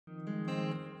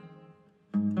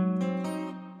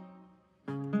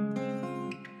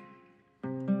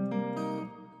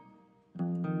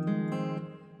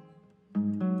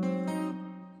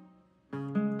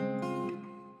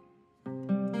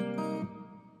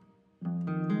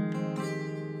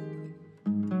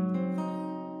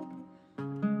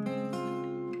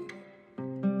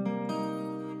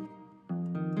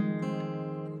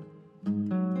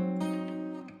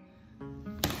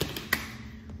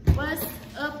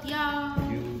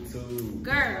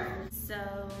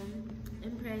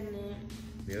I'm pregnant.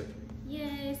 Yep.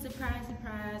 Yay, surprise,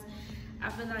 surprise. I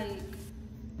feel like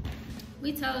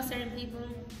we told certain people,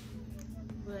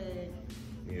 but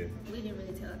yeah, we didn't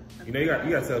really tell. You know, you got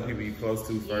to tell people you close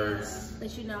to first.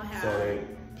 But you know how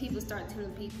people start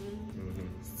telling people.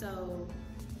 So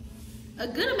a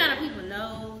good amount of people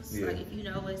knows. Like if you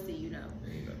know us, then you know.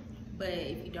 But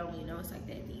if you don't really know us like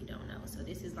that, then you don't know. So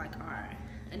this is like our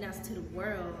announcement to the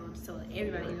world, so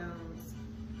everybody knows.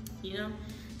 You know.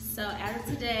 So as of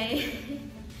today,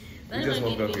 we just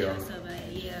woke up, y'all.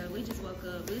 Yeah, we just woke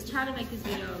up. We was trying to make this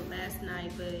video last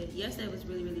night, but yesterday was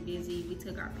really, really busy. We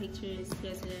took our pictures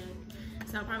yesterday.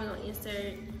 So I'm probably gonna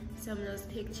insert some of those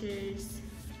pictures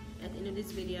at the end of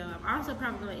this video. I'm also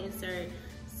probably gonna insert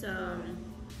some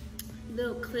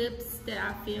little clips that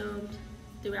I filmed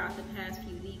throughout the past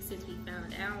few weeks since we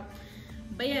found out.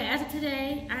 But yeah, as of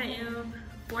today, I am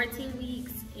 14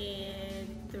 weeks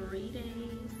and 3 days.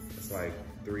 It's like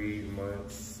 3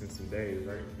 months and some days,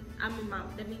 right? That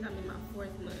means I'm in my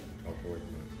 4th month. Oh, 4th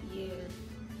month. Yeah,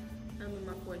 I'm in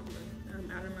my 4th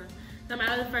month. I'm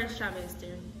out of the first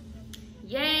trimester.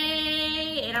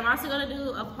 Yay! And I'm also gonna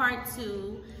do a part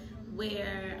 2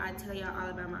 where I tell y'all all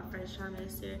about my first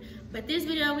trimester. But this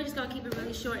video, we're just gonna keep it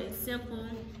really short and simple.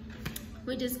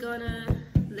 We're just gonna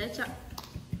let y'all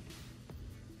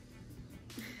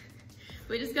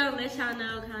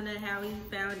know kind of how we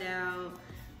found out,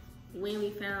 when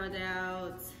we found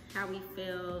out, how we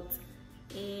felt,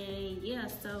 and yeah,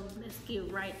 so let's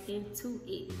get right into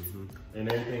it.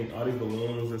 And everything, all these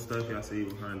balloons and stuff y'all see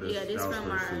behind us. Yeah, this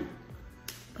from our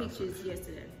pictures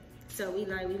yesterday. So we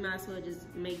might as well just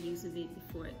make use of it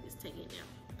before it's taken out.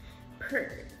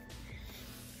 Perfect.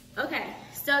 Okay,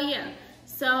 so yeah,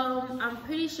 so I'm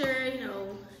pretty sure, you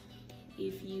know,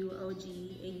 if you OG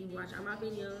and you watch all my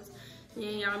videos,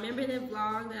 then y'all remember the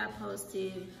vlog that I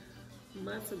posted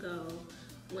months ago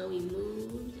when we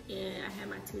moved and I had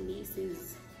my 2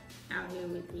 nieces out here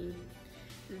with me.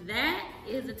 That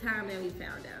is the time that we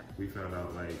found out. We found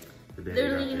out like the day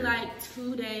literally like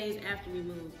 2 days after we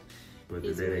moved. But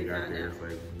the day they got there, it's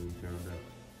like when we found out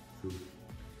too.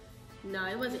 No,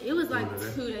 it wasn't. It was like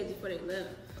 2 days before they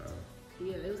left.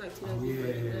 Yeah, it was like 2 days before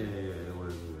they left. Yeah, it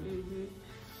was.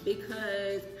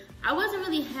 Because I wasn't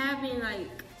really having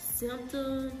like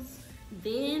symptoms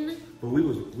then. But we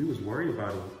was worried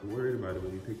about it. Worried about it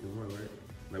when we picked them up, right?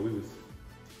 Like we was.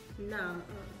 No.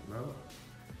 No.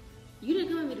 You didn't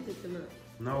come with me to pick them up.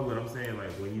 No, but I'm saying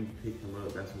like when you picked them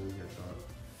up, that's when we had thought.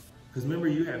 Cause remember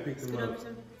you had picked them up.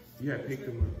 You had picked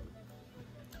them up.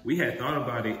 We had thought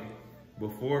about it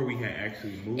before we had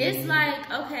actually moved. It's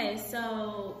like, okay,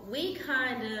 so we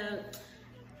kind of,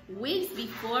 weeks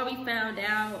before we found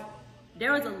out,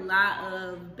 there was a lot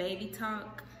of baby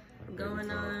talk going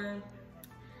on.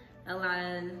 A lot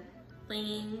of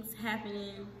things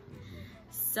happening.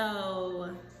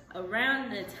 So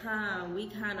around the time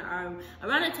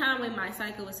around the time when my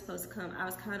cycle was supposed to come, I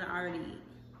was kind of already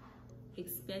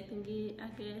expecting it, I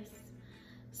guess.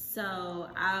 So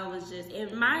I was just,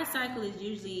 and my cycle is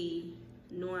usually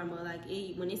normal. Like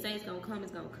when they say it's gonna come,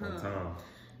 it's gonna come.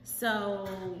 So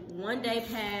 1 day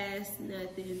passed,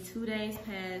 nothing. 2 days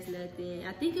passed, nothing.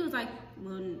 I think it was like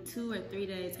when 2 or 3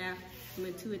 days passed,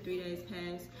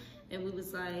 and we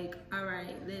was like, all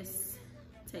right, let's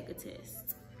take a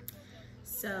test.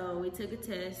 So we took a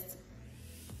test,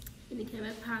 and it came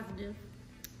back positive.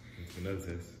 Another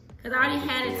test. Cause I already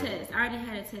had a test. I already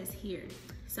had a test here.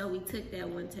 So we took that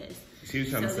one test. She was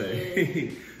trying to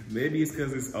say, maybe it's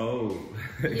because it's old.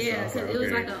 Yeah, so it was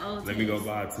like an old test. Let me go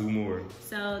buy 2 more.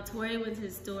 So Tori went to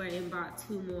the store and bought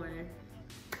 2 more.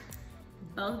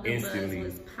 Both the bugs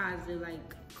was positive,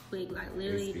 like quick, like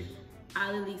literally,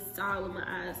 I literally saw it with my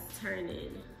eyes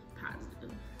turning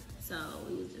positive. So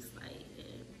we was just like,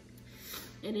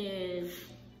 yeah. And then,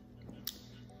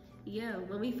 yeah,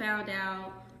 when we found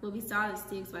out, when we saw the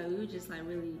sticks, like we were just like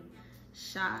really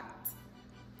shocked.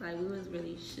 Like we was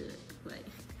really shook. Like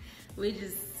we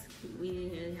didn't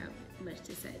really have much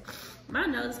to say. My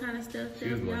nose kind of stuffed up, y'all.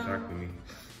 She was more shocked than me.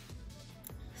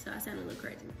 So I sounded a little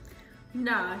crazy.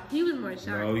 Nah, he was more shocked.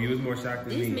 No, you was more shocked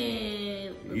than me. This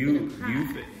man was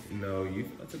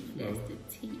That's the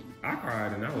tea. I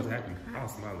cried and I was happy. I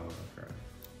was smiling when I cried.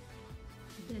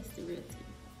 That's the real tea.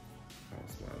 I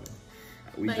was smiling.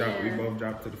 We both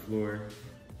dropped to the floor.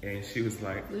 And she was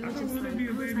like, I don't want to be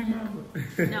a baby mama.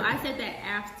 No, I said that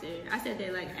after. I said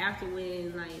that like after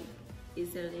when like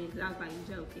it settled in, because I was like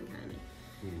joking kind of.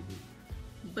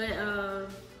 But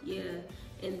yeah.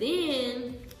 And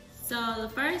then, so the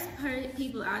first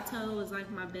people I told was like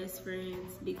my best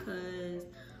friends, because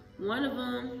one of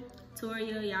them,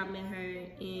 Toria, y'all met her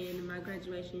in my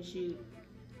graduation shoot.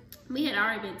 we had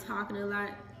already been talking a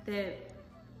lot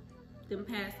them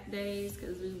past days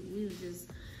because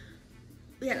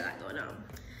we had a lot going on.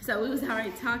 So we was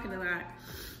already talking a lot.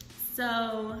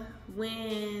 So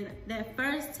when that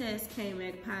first test came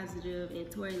back positive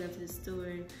and Tori left the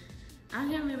store, I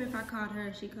can't remember if I called her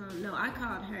or she called. No, I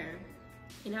called her,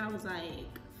 and I was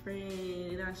like,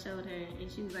 friend, and I showed her,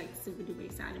 and she was like super duper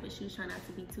excited, but she was trying not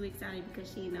to be too excited because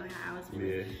she didn't know how I was feeling.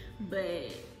 Yeah. But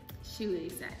she was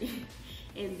excited.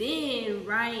 And then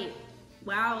right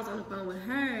while I was on the phone with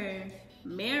her,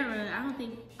 Mara, I don't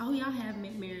think, oh y'all have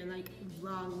met Mara like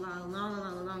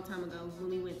long time ago when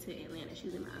we went to Atlanta. She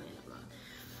was in my Atlanta vlog.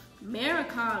 Mara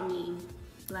called me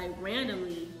like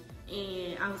randomly,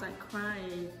 and I was like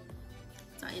crying,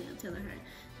 so I ended up telling her.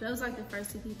 So that was like the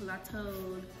first 2 people I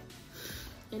told.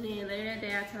 And then later that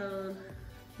day I told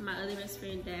my other best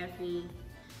friend Daphne,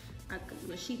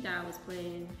 but she thought I was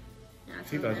playing.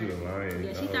 She thought you were lying.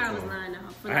 Yeah, she thought I was lying.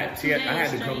 I had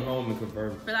to come home and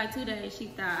confirm. For like 2 days, she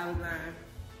thought I was lying.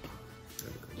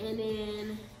 And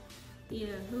then, yeah,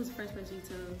 who was the first person you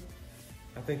told?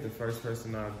 I think the first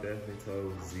person I definitely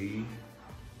told was Z.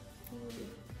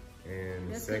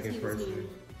 And the second person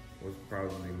was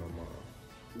probably my mom.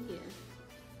 Yeah.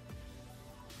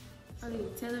 I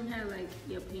mean, tell them how like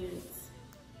your parents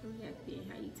reacted,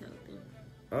 how you told them.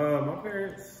 My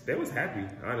parents, they was happy,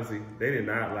 honestly. They did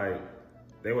not like,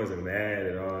 they wasn't mad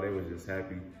at all. They was just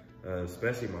happy,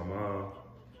 especially my mom.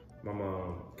 My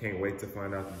mom can't wait to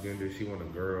find out the gender. She want a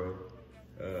girl.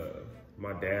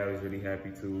 My dad was really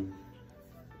happy too.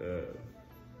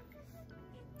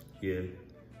 Yeah.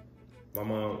 My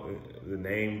mom, the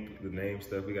name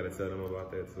stuff, we gotta tell them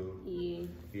about that too. Yeah.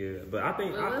 Yeah, but I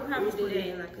think we'll probably do that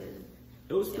in like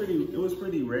it was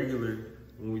pretty regular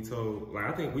when we told, like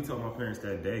I think we told my parents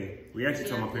that day. We actually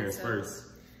told my parents first.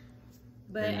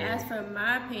 But as for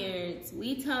my parents,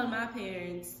 we told my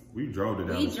parents. We drove to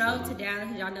Dallas. We drove to Dallas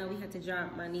because y'all know we had to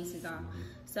drop my nieces off.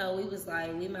 So we was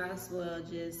like, we might as well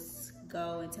just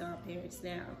go and tell our parents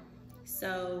now.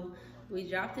 So we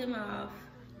dropped them off.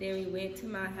 Then we went to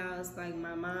my house, like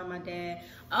my mom, my dad.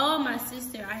 Oh, my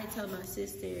sister, I had told my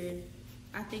sister,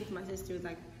 I think my sister was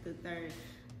like the third.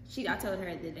 I told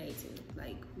her the day too.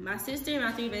 Like my sister and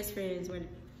my 3 best friends were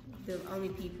the only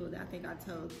people that I think I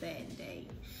told that day.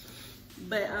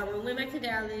 But we went back to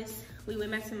Dallas. We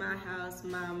went back to my house.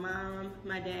 My mom,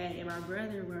 my dad, and my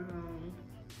brother were home.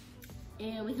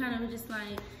 And we kind of were just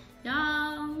like,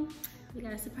 y'all, we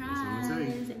got a surprise.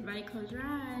 Everybody close your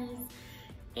eyes.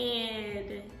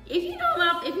 And if you know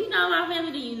my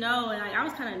family, then you know. Like I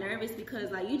was kind of nervous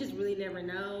because like you just really never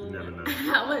know. You never know.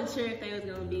 I wasn't sure if they was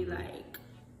gonna be like,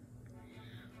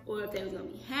 or if they was gonna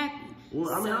be happy.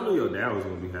 Well, I mean, I knew your dad was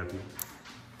gonna be happy.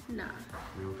 Nah.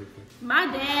 You don't think so? My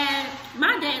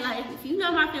dad, like if you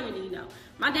know my family, then you know.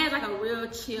 My dad's like a real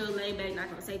chill, laid back, not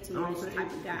gonna say too much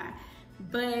type of guy.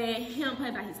 But he don't play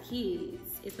about his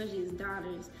kids, especially his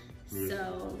daughters. Yeah.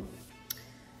 So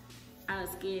I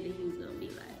was scared that he was gonna be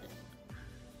like,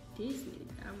 this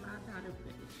nigga got my daughter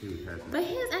pregnant. He was happy. But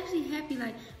he was actually happy.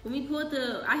 Like when we pulled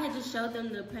I had just showed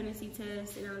them the pregnancy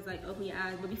test, and I was like, open your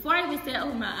eyes. But before I even said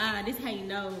open my eye, this is how you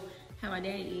know how my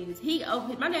daddy is.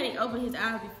 My daddy opened his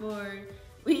eyes before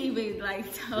we even like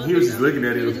told him. He was just looking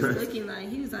at it. He was just looking like,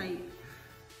 he was like,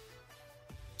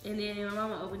 and then my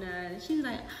mama opened her eyes, and she was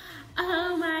like,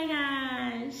 oh my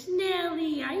gosh,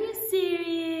 Nelly, are you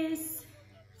serious?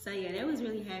 So yeah, they was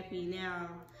really happy. Now,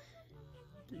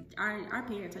 our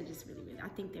parents are just really, I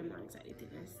think they're more excited than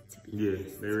us, to be honest.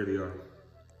 Yeah, they really are.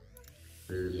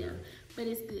 They really are. But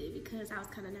it's good because I was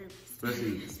kind of nervous.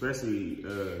 Especially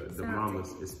the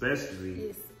mamas,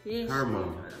 especially her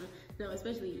mama. No,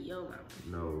 especially your mama.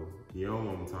 No, your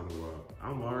mama talking about,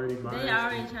 I'm already buying They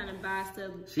already trying to buy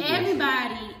stuff.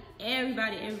 Everybody,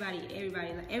 like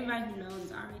everybody who knows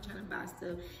is already trying to buy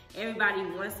stuff. Everybody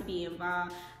wants to be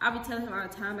involved. I be telling him all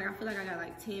the time, like I feel like I got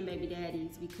like 10 baby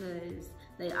daddies because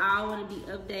they all want to be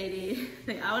updated.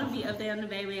 They all want to be updated on the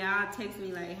baby. They all text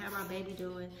me like, how my baby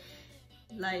doing?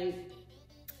 Like,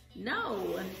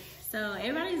 no. So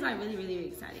everybody's like really, really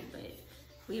excited, but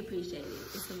we appreciate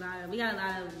it. We got a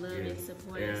lot of love and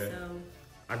support. And so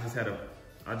I just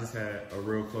had a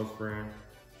real close friend.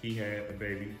 He had a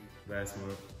baby last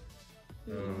month.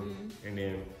 And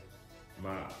then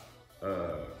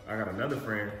I got another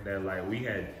friend that like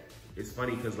it's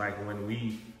funny because like when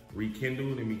we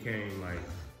rekindled and became like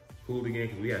cool again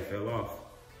because we had fell off,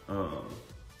 I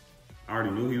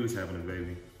already knew he was having a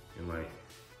baby, and like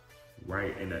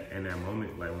right in that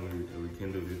moment, like when we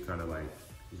rekindled, it kind of like,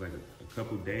 it was like a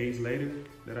couple days later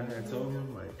that I had told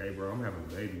him like, hey bro, I'm having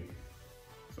a baby.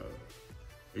 So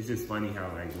it's just funny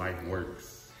how like life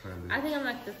works. Kinda. I think I'm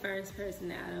like the first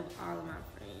person out of all of my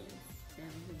friends to have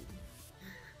a baby.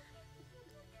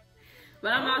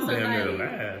 But I'm also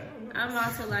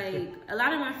like, a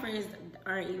lot of my friends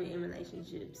aren't even in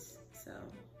relationships, so.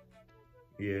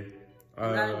 Yeah.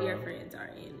 A lot of your friends are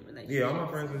in relationships. Yeah, all my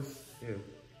friends is,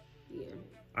 Yeah.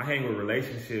 I hang with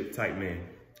relationship type men.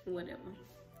 Whatever.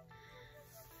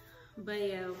 But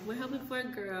yeah, we're hoping for a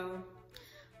girl.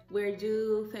 We're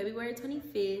due February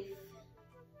 25th.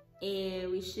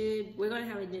 And we're gonna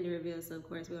have a gender reveal, so of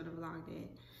course we're gonna vlog that.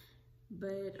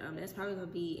 But that's probably gonna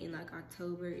be in like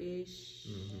October-ish.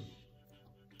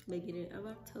 Beginning of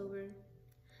October.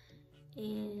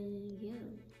 And yeah.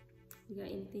 You got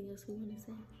anything else we wanna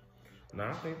say? No,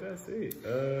 I think that's it.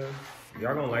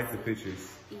 Y'all gonna like the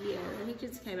pictures. Yeah, the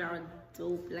pictures came out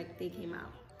dope. Like they came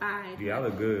out fine. Yeah, I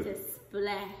look good. Just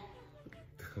black.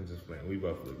 I'm just playing. We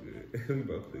both look good. We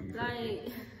both look good.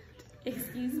 Like,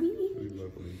 excuse me? We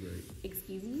both look great.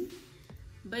 Excuse me?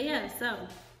 But yeah, so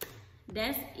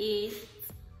that's it.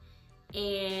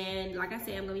 And like I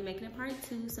said, I'm gonna be making a part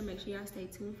 2, so make sure y'all stay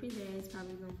tuned for that. It's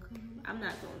probably gonna come. I'm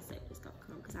not gonna say it's gonna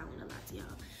come because I don't wanna lie to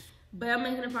y'all. But I'm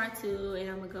making a part 2, and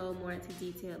I'm gonna go more into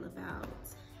detail about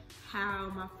how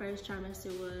my first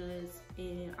trimester was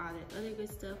and all that other good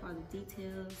stuff, all the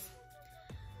details.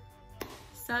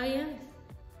 So yeah,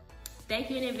 thank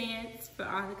you in advance for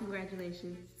all the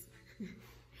congratulations.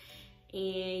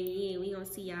 And yeah, we gonna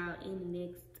see y'all in the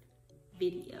next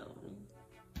video.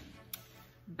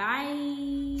 Bye.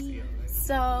 See y'all later.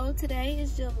 So today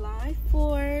is July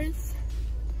 4th.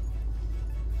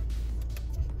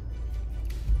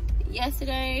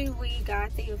 Yesterday, we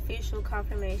got the official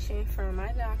confirmation from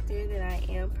my doctor that I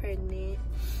am pregnant.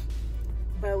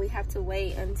 But we have to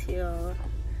wait until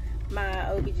my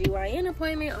OBGYN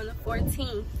appointment on the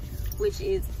 14th, which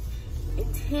is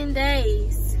in 10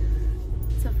 days,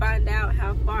 to find out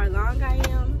how far along I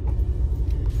am.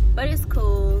 But it's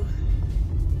cool,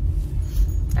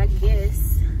 I guess.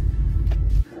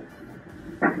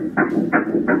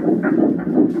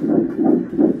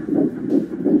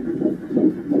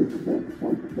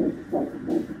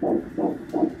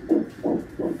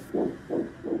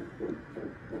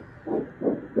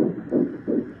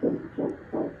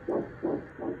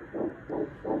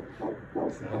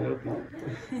 Sound healthy.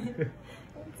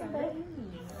 It's a baby.